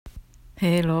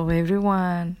Hello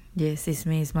everyone. Yes, it's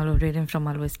me, it's Malo reading from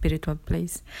Malo Spiritual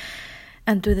Place.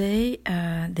 And today,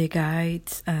 the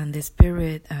guides and the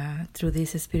spirit through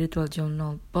this spiritual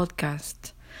journal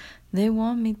podcast, they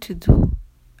want me to do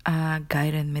a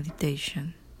guided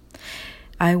meditation.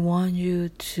 I want you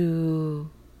to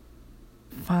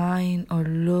find or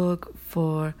look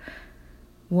for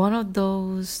one of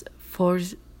those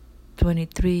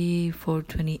 423,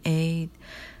 428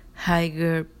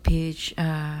 higher pitch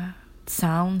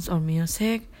sounds or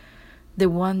music, the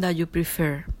one that you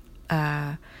prefer,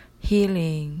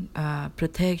 healing,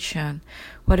 protection,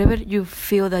 whatever you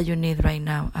feel that you need right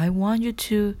now. I want you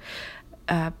to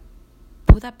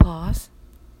put a pause,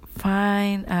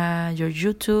 find your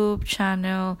YouTube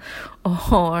channel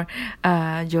or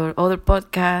your other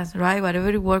podcast, right?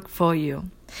 Whatever works for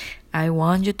you. I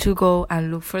want you to go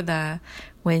and look for that.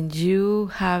 When you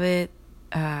have it,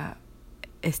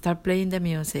 start playing the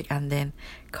music and then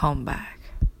come back.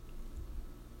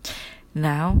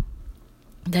 Now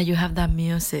that you have that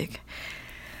music,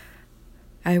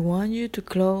 I want you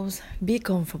to be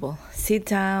comfortable, sit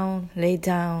down, lay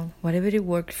down, whatever it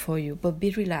works for you, but be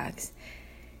relaxed.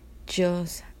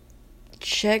 Just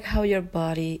check how your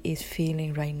body is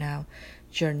feeling right now,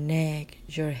 your neck,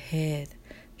 your head,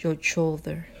 your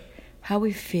shoulder, how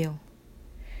it feel.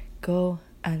 Go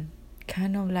and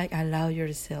kind of like allow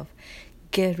yourself,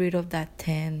 get rid of that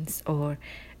tense or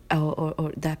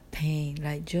that pain.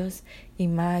 Like just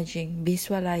imagine,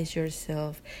 visualize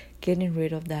yourself getting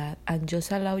rid of that and just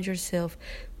allow yourself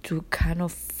to kind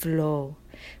of flow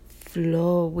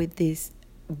with this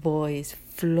voice,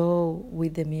 flow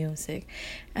with the music,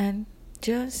 and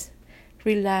just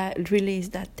release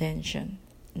that tension.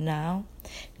 Now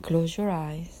close your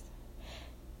eyes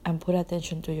and put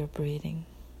attention to your breathing.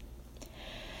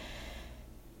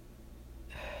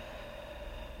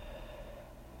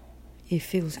 It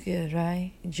feels good,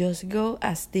 right? Just go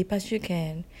as deep as you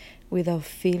can without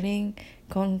feeling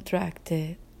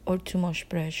contracted or too much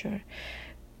pressure.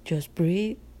 Just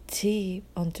breathe deep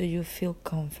until you feel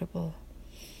comfortable.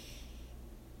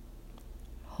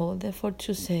 Hold it for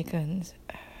 2 seconds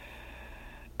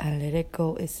and let it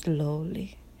go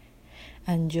slowly.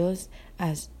 And just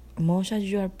as much as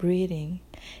you are breathing,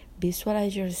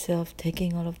 visualize yourself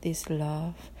taking all of this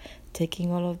love,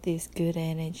 taking all of this good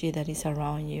energy that is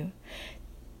around you.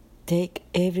 Take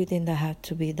everything that has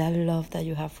to be, that love that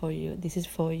you have for you. This is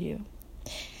for you.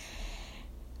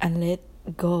 And let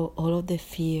go all of the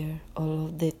fear, all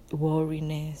of the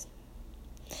worriness.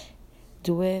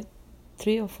 Do it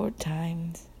 3 or 4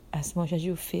 times, as much as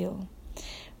you feel.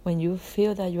 When you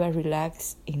feel that you are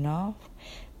relaxed enough,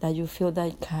 that you feel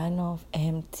that kind of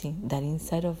empty, that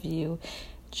inside of you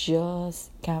just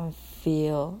can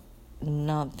feel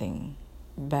nothing,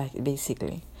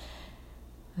 basically.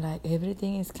 Like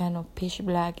everything is kind of pitch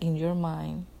black in your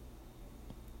mind.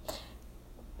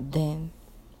 Then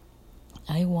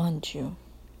I want you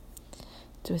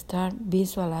to start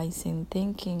visualizing,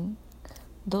 thinking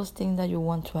those things that you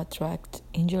want to attract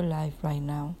in your life right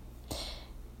now.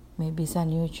 Maybe it's a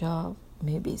new job,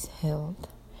 maybe it's health,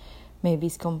 maybe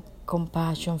it's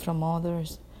compassion from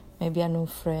others, maybe a new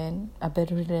friend, a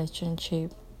better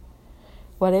relationship.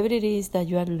 Whatever it is that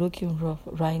you are looking for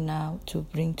right now to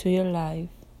bring to your life,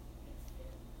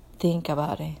 think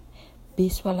about it.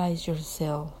 Visualize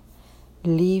yourself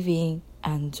living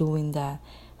and doing that,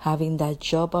 having that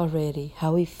job already,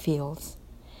 how it feels.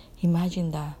 Imagine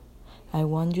that. I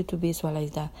want you to visualize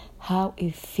that, how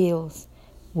it feels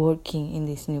working in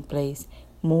this new place,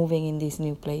 moving in this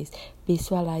new place.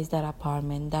 Visualize that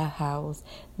apartment, that house,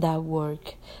 that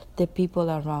work, the people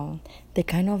around, the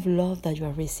kind of love that you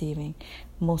are receiving.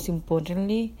 Most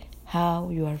importantly, how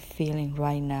you are feeling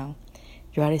right now.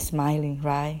 You are smiling,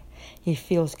 right? It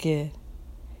feels good.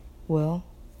 Well,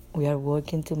 we are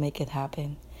working to make it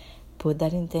happen. Put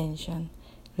that intention.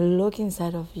 Look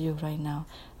inside of you right now.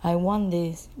 I want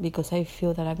this because I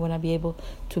feel that I'm going to be able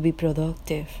to be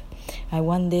productive. I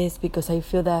want this because I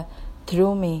feel that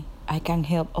through me, I can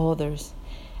help others.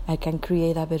 I can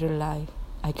create a better life.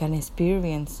 I can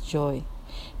experience joy.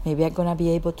 Maybe I'm going to be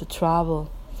able to travel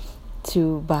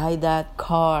to buy that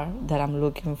car that I'm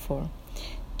looking for.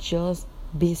 Just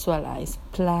visualize,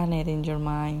 plan it in your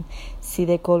mind. See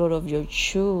the color of your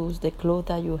shoes, the clothes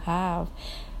that you have.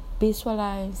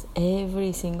 Visualize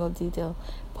every single detail.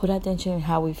 Put attention in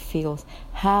how it feels,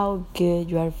 how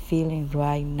good you are feeling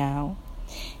right now.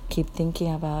 Keep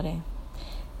thinking about it.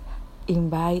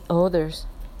 Invite others.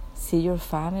 See your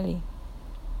family,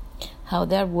 how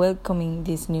they are welcoming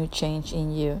this new change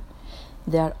in you.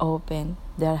 They are open.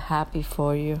 They are happy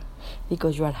for you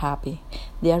because you are happy.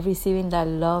 They are receiving that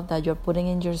love that you're putting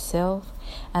in yourself,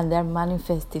 and they are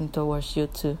manifesting towards you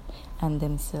too and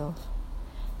themselves.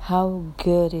 How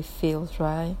good it feels,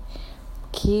 right?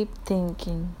 Keep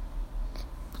thinking.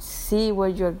 See where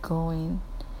you're going.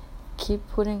 Keep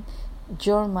putting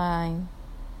your mind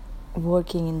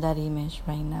working in that image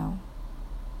right now.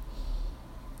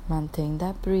 Maintain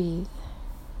that breathe.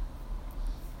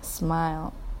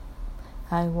 Smile.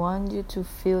 I want you to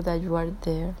feel that you are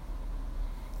there.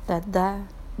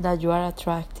 That you are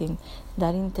attracting,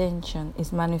 that intention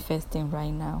is manifesting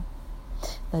right now.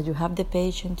 That you have the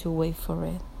patience to wait for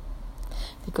it.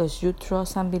 Because you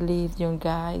trust and believe your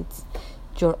guides,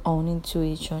 your own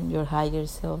intuition, your higher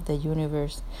self, the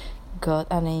universe, God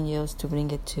and angels to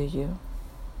bring it to you.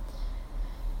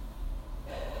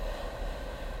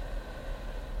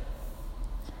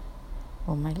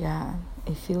 Oh my God,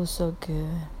 it feels so good.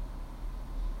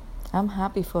 I'm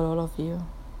happy for all of you.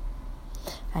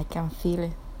 I can feel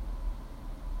it.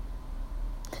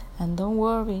 And don't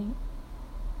worry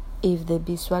if the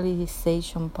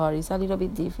visualization part is a little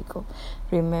bit difficult.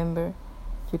 Remember,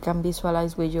 you can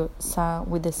visualize with your sound,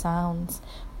 with the sounds,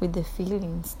 with the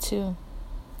feelings too.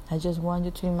 I just want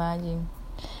you to imagine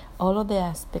all of the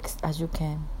aspects as you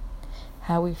can.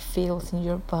 How it feels in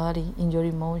your body, in your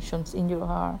emotions, in your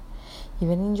heart,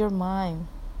 even in your mind.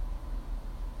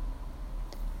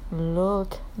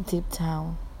 Look deep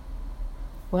down.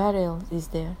 What else is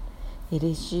there? It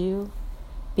is you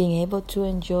being able to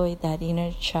enjoy that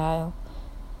inner child.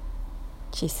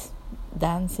 She's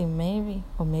dancing maybe,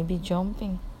 or maybe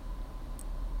jumping.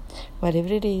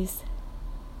 Whatever it is,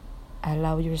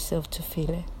 allow yourself to feel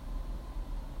it.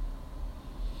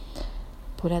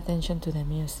 Put attention to the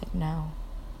music now.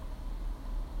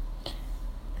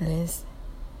 Let's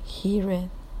hear it.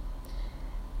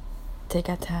 Take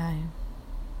a time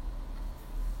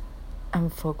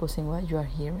and focus on what you are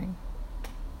hearing.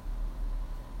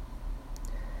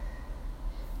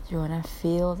 You're gonna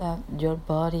feel that your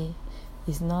body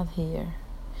is not here.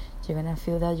 You're gonna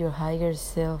feel that your higher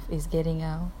self is getting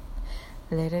out.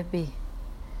 Let it be.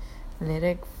 Let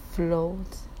it float.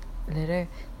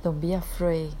 Don't be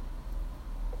afraid.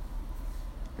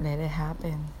 Let it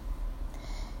happen.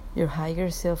 Your higher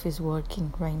self is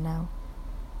working right now,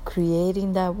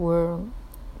 creating that world,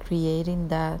 creating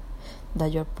that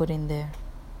you're putting there.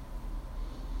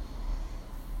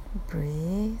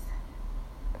 Breathe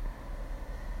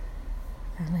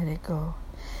and let it go.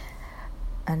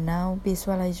 And now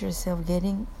visualize yourself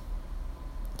letting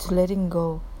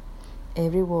go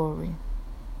every worry,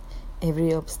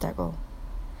 every obstacle.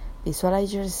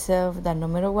 Visualize yourself that no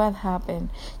matter what happens,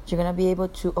 you're going to be able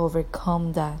to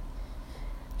overcome that.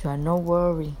 You are not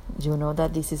worried. You know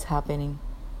that this is happening.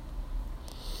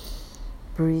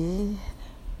 Breathe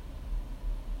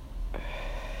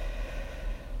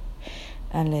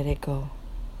and let it go.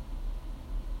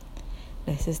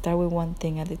 Let's start with one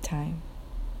thing at a time.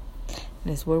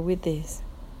 Let's work with this.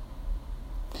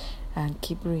 And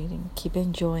keep reading, keep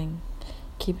enjoying,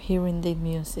 keep hearing the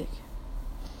music.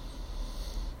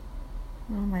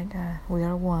 Oh my God, we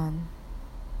are one.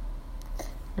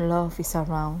 Love is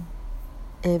around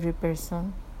every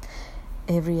person,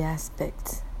 every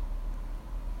aspect.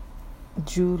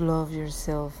 You love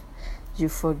yourself. You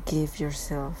forgive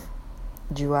yourself.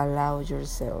 You allow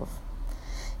yourself.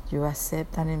 You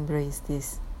accept and embrace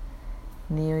this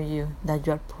new you that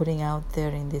you are putting out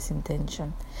there in this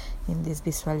intention, in this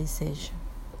visualization.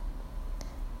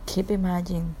 Keep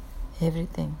imagining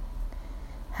everything.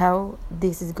 How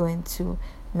this is going to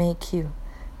make you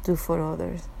do for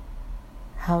others.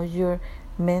 How your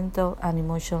mental and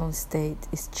emotional state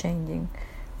is changing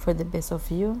for the best of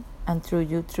you and through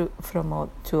you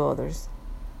to others.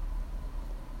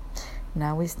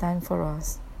 Now it's time for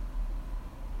us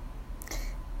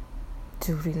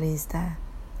to release that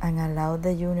and allow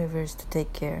the universe to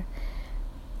take care.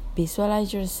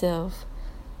 Visualize yourself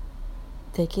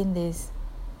taking this.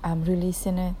 I'm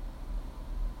releasing it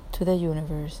to the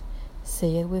universe.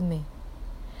 Say it with me.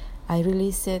 I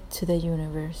release it to the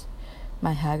universe.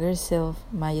 My higher self,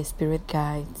 my spirit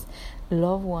guides,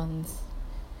 loved ones,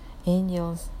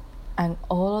 angels, and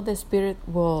all of the spirit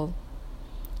world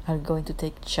are going to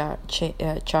take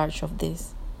charge of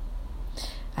this.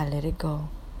 I let it go.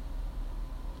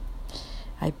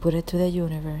 I put it to the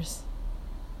universe.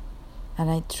 And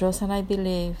I trust and I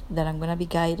believe that I'm going to be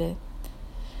guided,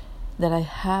 that I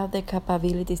have the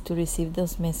capabilities to receive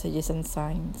those messages and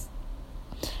signs.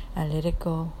 I let it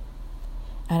go.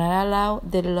 And I allow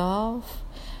the love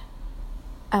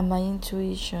and my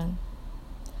intuition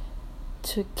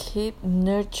to keep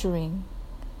nurturing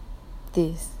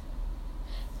this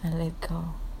and let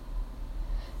go.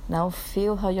 Now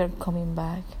feel how you're coming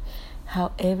back,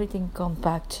 how everything comes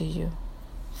back to you.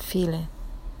 Feel it.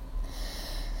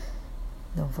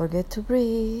 Don't forget to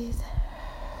breathe.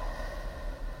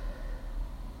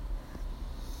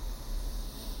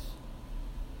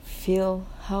 Feel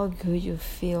how good you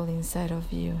feel inside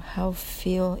of you. How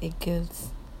feel it feels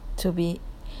to be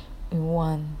in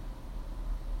one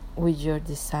with your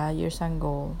desires and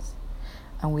goals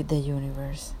and with the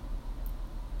universe.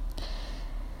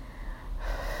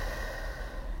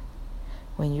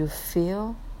 When you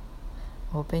feel,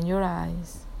 open your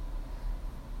eyes.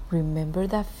 Remember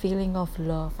that feeling of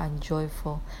love and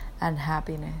joyful and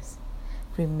happiness.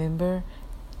 Remember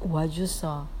what you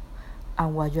saw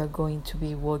and what you are going to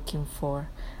be working for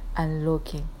and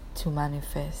looking to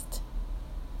manifest.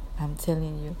 I'm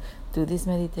telling you, do this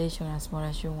meditation as much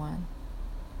as you want.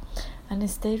 And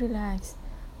stay relaxed.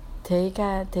 Take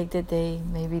the day,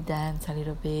 maybe dance a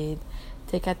little bit,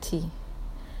 take a tea.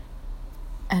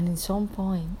 And in some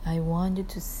point, I want you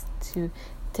to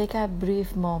take a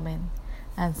brief moment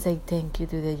and say thank you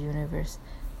to the universe.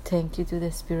 Thank you to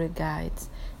the spirit guides.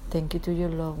 Thank you to your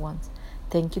loved ones.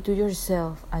 Thank you to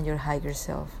yourself and your higher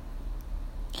self.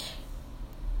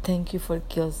 Thank you for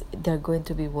because they're going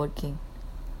to be working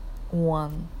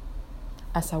one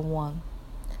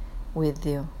with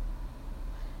you.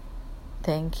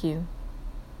 Thank you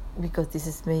because this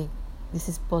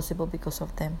is possible because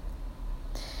of them.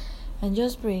 And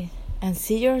just breathe and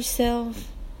see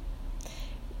yourself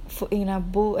in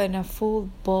a full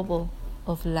bubble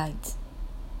of light,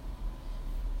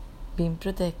 being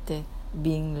protected,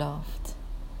 being loved.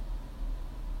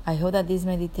 I hope that this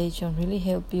meditation really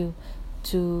help you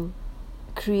to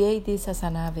create this as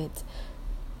an habit,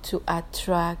 to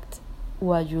attract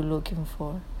what you're looking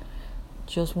for,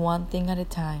 just one thing at a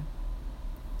time.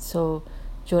 So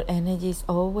your energies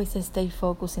always stay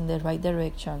focused in the right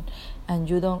direction and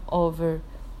you don't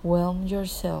overwhelm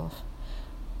yourself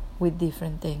with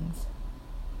different things.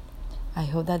 I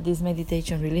hope that this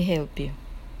meditation really helped you.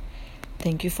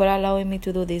 Thank you for allowing me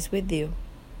to do this with you.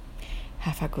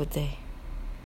 Have a good day.